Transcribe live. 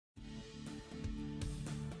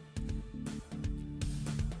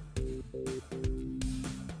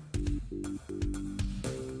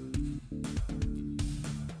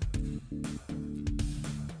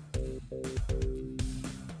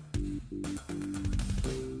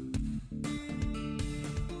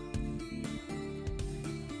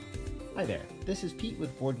Hi there, this is Pete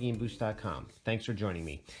with BoardGameBoost.com. Thanks for joining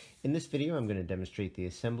me. In this video I'm going to demonstrate the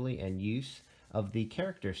assembly and use of the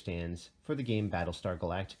character stands for the game Battlestar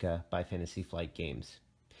Galactica by Fantasy Flight Games.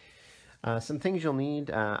 Some things you'll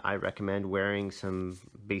need, I recommend wearing some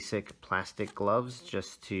basic plastic gloves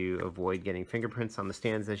just to avoid getting fingerprints on the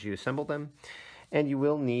stands as you assemble them. And you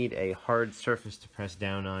will need a hard surface to press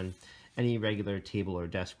down on. Any regular table or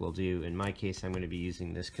desk will do. In my case, I'm going to be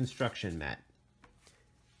using this construction mat.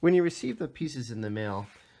 When you receive the pieces in the mail,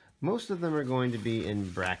 most of them are going to be in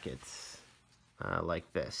brackets,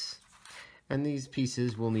 like this. And these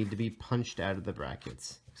pieces will need to be punched out of the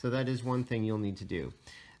brackets. So that is one thing you'll need to do.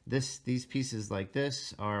 These pieces like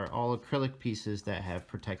this are all acrylic pieces that have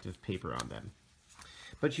protective paper on them.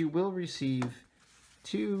 But you will receive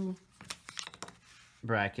two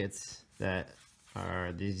brackets that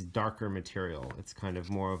are these darker material. It's kind of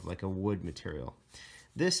more of like a wood material.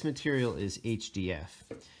 This material is HDF,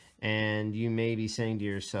 and you may be saying to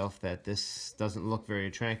yourself that this doesn't look very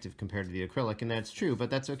attractive compared to the acrylic, and that's true, but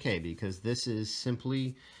that's okay because this is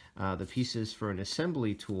simply the pieces for an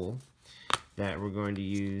assembly tool that we're going to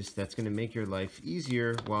use that's going to make your life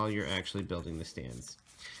easier while you're actually building the stands.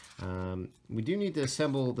 We do need to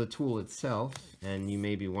assemble the tool itself, and you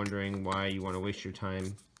may be wondering why you want to waste your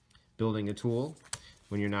time building a tool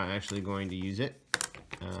when you're not actually going to use it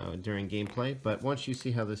during gameplay. But once you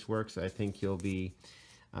see how this works, I think you'll be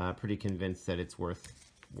pretty convinced that it's worth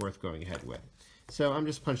going ahead with. So I'm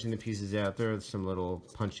just punching the pieces out. There are some little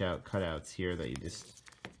punch out cutouts here that you just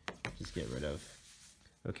get rid of.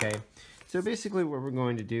 Okay, so basically what we're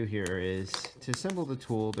going to do here is to assemble the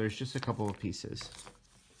tool. There's just a couple of pieces.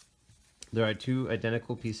 There are two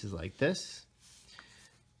identical pieces like this,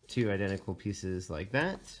 two identical pieces like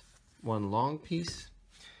that, one long piece,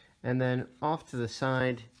 and then off to the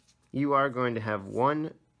side you are going to have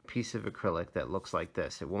one piece of acrylic that looks like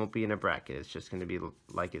this. It won't be in a bracket, it's just going to be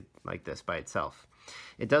like this by itself.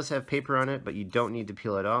 It does have paper on it, but you don't need to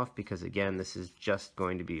peel it off because again this is just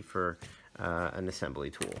going to be for an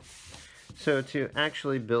assembly tool. So to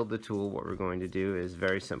actually build the tool, what we're going to do is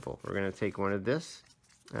very simple. We're going to take one of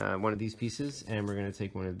these pieces, and we're going to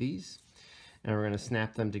take one of these, and we're going to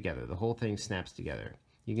snap them together. The whole thing snaps together.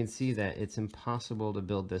 You can see that it's impossible to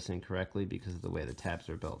build this incorrectly because of the way the tabs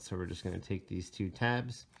are built. So we're just going to take these two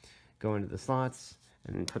tabs, go into the slots,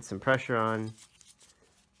 and then put some pressure on,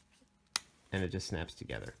 and it just snaps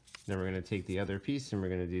together. Then we're going to take the other piece, and we're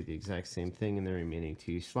going to do the exact same thing in the remaining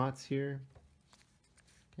two slots here.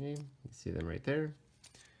 Okay, you see them right there.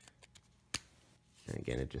 And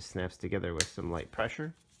again, it just snaps together with some light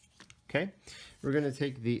pressure. Okay, we're going to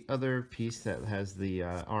take the other piece that has the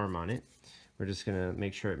arm on it. We're just going to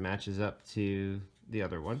make sure it matches up to the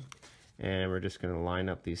other one. And we're just going to line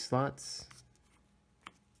up these slots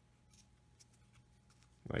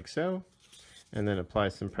like so. And then apply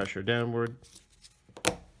some pressure downward.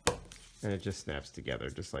 And it just snaps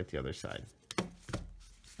together just like the other side.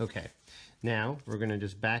 Okay, now we're going to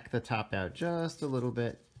just back the top out just a little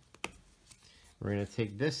bit. We're going to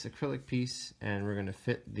take this acrylic piece and we're going to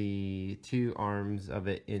fit the two arms of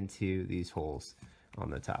it into these holes on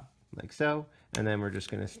the top, like so. And then we're just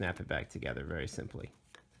going to snap it back together very simply.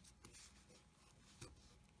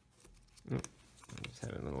 I'm just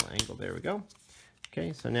having a little angle, there we go.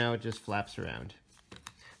 Okay, so now it just flaps around.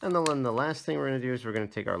 And then the last thing we're going to do is we're going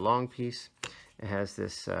to take our long piece. It has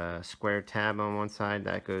this square tab on one side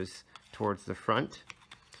that goes towards the front.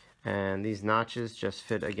 And these notches just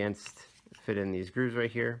fit in these grooves right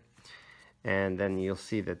here. And then you'll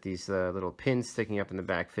see that these little pins sticking up in the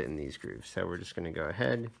back fit in these grooves. So we're just going to go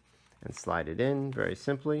ahead and slide it in very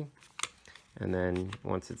simply. And then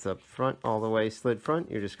once it's up front, all the way slid front,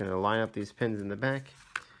 you're just going to line up these pins in the back.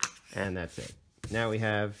 And that's it. Now we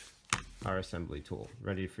have our assembly tool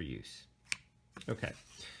ready for use. Okay,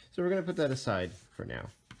 so we're going to put that aside for now.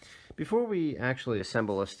 Before we actually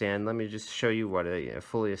assemble a stand, let me just show you what a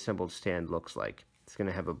fully assembled stand looks like. It's going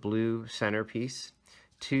to have a blue centerpiece,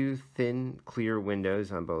 two thin clear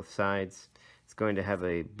windows on both sides. It's going to have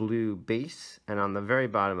a blue base, and on the very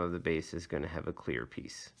bottom of the base is going to have a clear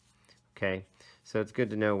piece. Okay, so it's good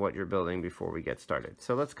to know what you're building before we get started.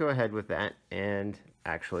 So let's go ahead with that and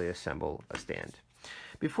actually assemble a stand.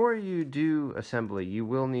 Before you do assembly, you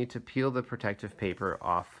will need to peel the protective paper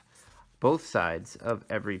off both sides of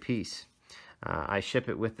every piece. I ship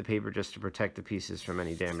it with the paper just to protect the pieces from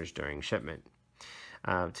any damage during shipment.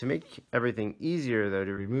 To make everything easier, though,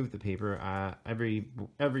 to remove the paper,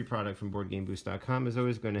 every product from BoardGameBoost.com is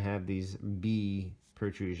always going to have these B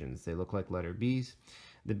protrusions. They look like letter B's.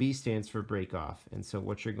 The B stands for break off. And so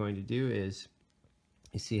what you're going to do is,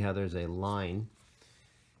 you see how there's a line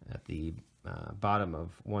at the bottom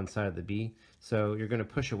of one side of the B. So you're going to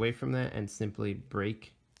push away from that and simply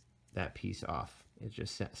break that piece off. It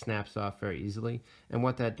just snaps off very easily. And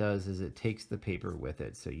what that does is it takes the paper with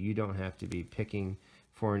it. So you don't have to be picking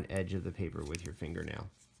for an edge of the paper with your fingernail.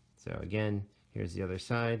 So again, here's the other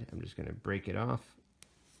side. I'm just going to break it off,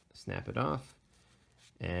 snap it off.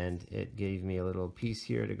 And it gave me a little piece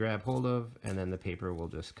here to grab hold of, and then the paper will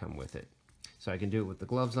just come with it. So I can do it with the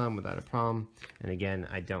gloves on without a problem. And again,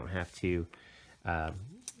 I don't have to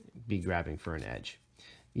be grabbing for an edge.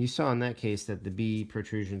 You saw in that case that the B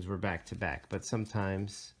protrusions were back to back, but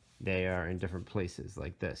sometimes they are in different places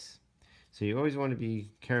like this. So you always want to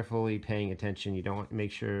be carefully paying attention. You don't want to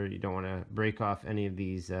make sure you don't want to break off any of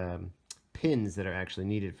these pins that are actually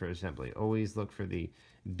needed for assembly. Always look for the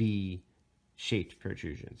B shaped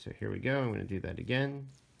protrusion. So here we go. I'm going to do that again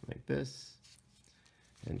like this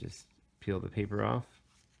and just peel the paper off.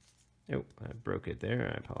 Oh, I broke it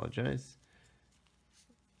there. I apologize.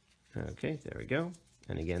 Okay, there we go.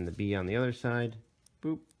 And again, the B on the other side.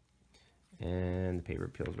 Boop. And the paper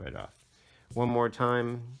peels right off. One more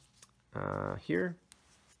time here.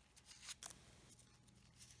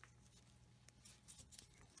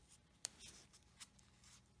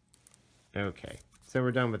 Okay, so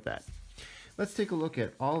we're done with that. Let's take a look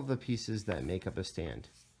at all of the pieces that make up a stand.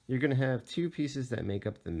 You're going to have two pieces that make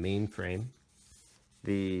up the main frame,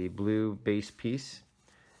 the blue base piece,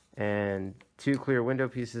 and two clear window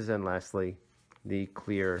pieces, and lastly, the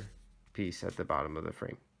clear piece at the bottom of the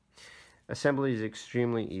frame. Assembly is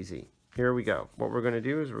extremely easy. Here we go. What we're going to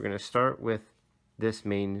do is we're going to start with this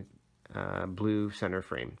main blue center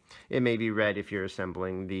frame. It may be red if you're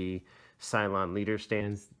assembling the Cylon leader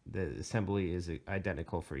stands. The assembly is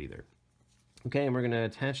identical for either. Okay, and we're going to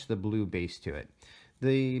attach the blue base to it.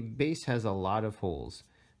 The base has a lot of holes,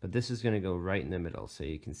 but this is going to go right in the middle, so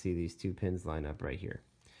you can see these two pins line up right here.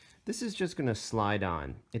 This is just going to slide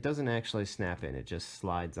on. It doesn't actually snap in, it just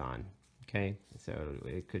slides on. Okay, so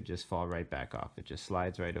it could just fall right back off. It just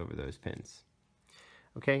slides right over those pins.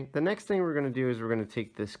 Okay, the next thing we're going to do is we're going to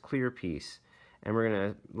take this clear piece and we're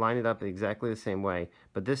going to line it up exactly the same way,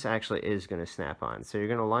 but this actually is going to snap on. So you're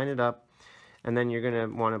going to line it up, and then you're going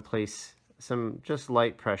to want to place some just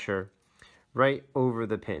light pressure right over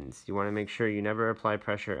the pins. You want to make sure you never apply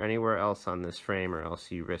pressure anywhere else on this frame, or else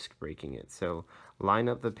you risk breaking it. So line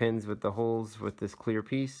up the pins with the holes with this clear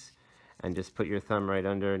piece, and just put your thumb right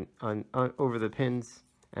under over the pins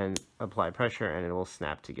and apply pressure, and it will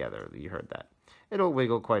snap together. You heard that. It'll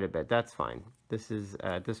wiggle quite a bit. That's fine. This is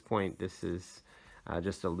at this point, this is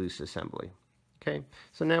just a loose assembly. Okay,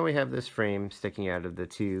 so now we have this frame sticking out of the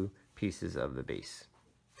two pieces of the base.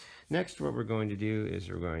 Next, what we're going to do is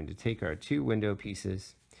we're going to take our two window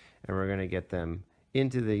pieces and we're going to get them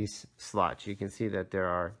into these slots. You can see that there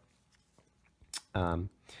are,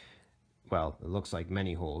 well, it looks like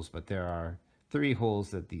many holes, but there are 3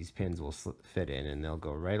 holes that these pins will fit in, and they'll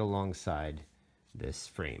go right alongside this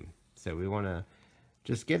frame. So we want to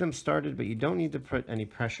just get them started, but you don't need to put any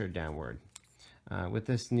pressure downward. With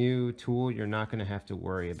this new tool, you're not going to have to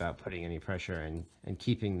worry about putting any pressure and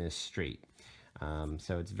keeping this straight.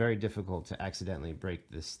 So it's very difficult to accidentally break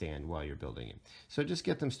this stand while you're building it. So just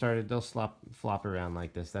get them started. They'll flop around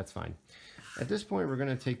like this. That's fine. At this point, we're going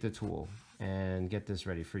to take the tool and get this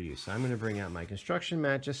ready for use. So I'm going to bring out my construction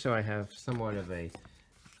mat just so I have somewhat of a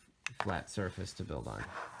flat surface to build on.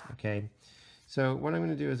 Okay. So what I'm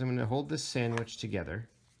going to do is I'm going to hold this sandwich together.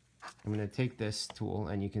 I'm going to take this tool,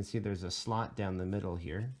 and you can see there's a slot down the middle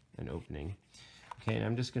here, an opening. Okay, and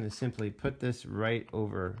I'm just going to simply put this right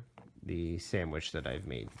over the sandwich that I've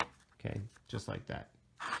made. Okay, just like that.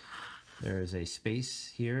 There is a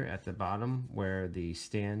space here at the bottom where the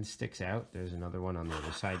stand sticks out. There's another one on the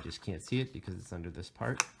other side, just can't see it because it's under this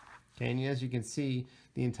part. Okay, and as you can see,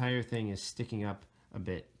 the entire thing is sticking up a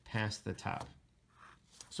bit past the top.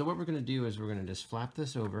 So what we're going to do is we're going to just flap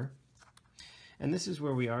this over, and this is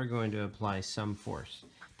where we are going to apply some force.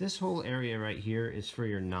 This whole area right here is for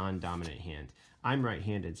your non-dominant hand. I'm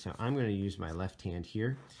right-handed, so I'm going to use my left hand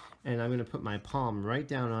here, and I'm going to put my palm right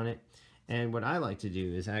down on it. And what I like to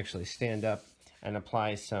do is actually stand up and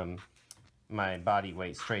apply my body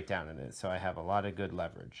weight straight down in it, so I have a lot of good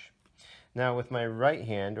leverage. Now with my right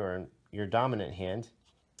hand, or your dominant hand,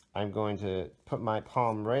 I'm going to put my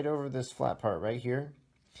palm right over this flat part right here,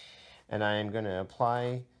 and I am going to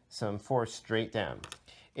apply some force straight down.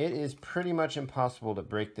 It is pretty much impossible to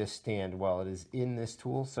break this stand while it is in this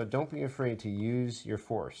tool, so don't be afraid to use your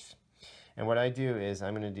force. And what I do is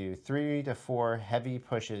I'm going to do 3 to 4 heavy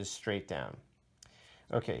pushes straight down.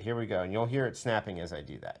 Okay, here we go, and you'll hear it snapping as I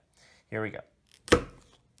do that. Here we go.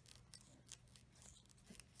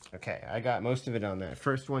 Okay, I got most of it on that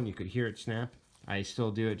first one. You could hear it snap. I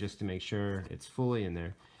still do it just to make sure it's fully in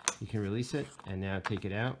there. You can release it and now take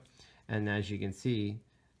it out. And as you can see,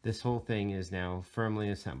 this whole thing is now firmly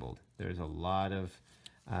assembled. There's a lot of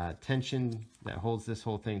tension that holds this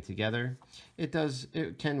whole thing together. It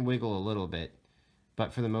can wiggle a little bit,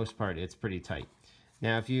 but for the most part, it's pretty tight.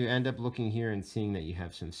 Now, if you end up looking here and seeing that you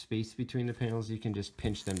have some space between the panels, you can just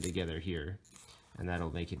pinch them together here, and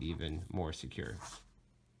that'll make it even more secure.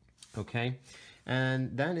 Okay,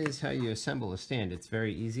 and that is how you assemble a stand. It's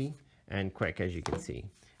very easy and quick, as you can see.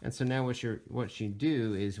 And so now what you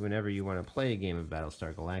do is whenever you want to play a game of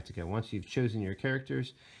Battlestar Galactica, once you've chosen your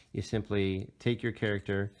characters, you simply take your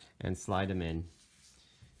character and slide him in,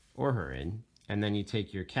 or her in, and then you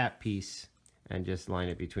take your cap piece and just line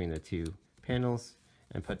it between the two panels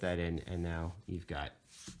and put that in, and now you've got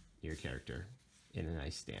your character in a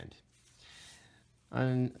nice stand.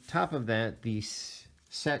 On top of that, the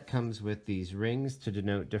set comes with these rings to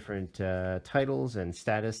denote different titles and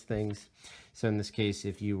status things. So in this case,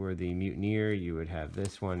 if you were the Mutineer, you would have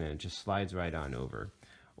this one and it just slides right on over.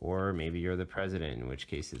 Or maybe you're the president, in which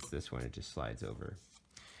case it's this one, it just slides over.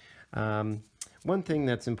 One thing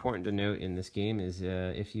that's important to note in this game is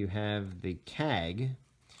if you have the CAG,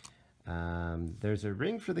 there's a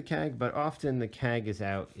ring for the CAG, but often the CAG is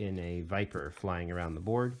out in a Viper flying around the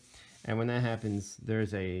board. And when that happens,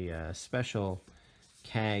 there's a special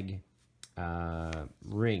CAG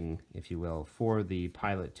ring, if you will, for the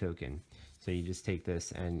pilot token. So you just take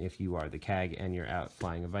this, and if you are the CAG and you're out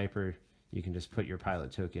flying a Viper, you can just put your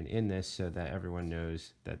pilot token in this so that everyone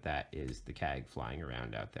knows that that is the CAG flying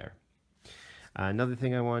around out there. Another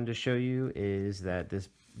thing I wanted to show you is that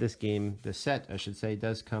this game, the set, I should say,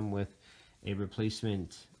 does come with a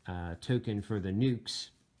replacement token for the nukes,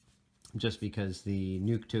 just because the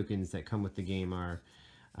nuke tokens that come with the game are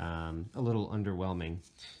a little underwhelming.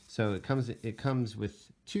 So it comes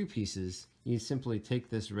with two pieces. You simply take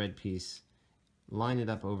this red piece, line it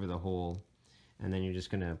up over the hole, and then you're just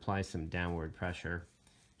going to apply some downward pressure,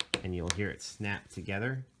 and you'll hear it snap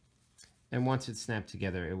together. And once it's snapped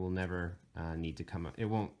together, it will never need to come up. It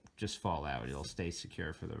won't just fall out. It'll stay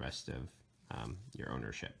secure for the rest of your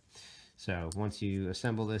ownership. So once you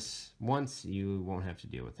assemble this once, you won't have to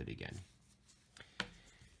deal with it again.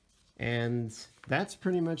 And that's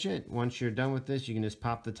pretty much it. Once you're done with this, you can just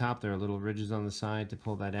pop the top. There are little ridges on the side to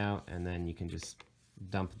pull that out, and then you can just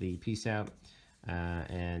dump the piece out,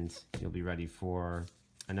 and you'll be ready for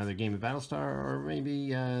another game of Battlestar, or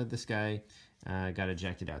maybe this guy got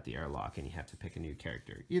ejected out the airlock and you have to pick a new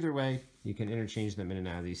character. Either way, you can interchange them in and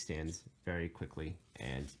out of these stands very quickly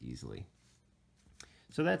and easily.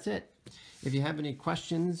 So that's it. If you have any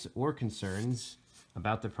questions or concerns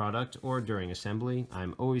about the product or during assembly,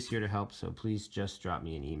 I'm always here to help, so please just drop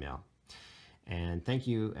me an email. And thank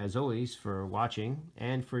you, as always, for watching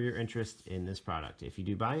and for your interest in this product. If you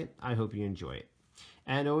do buy it, I hope you enjoy it.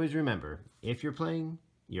 And always remember, if you're playing,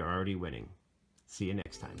 you're already winning. See you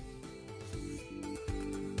next time.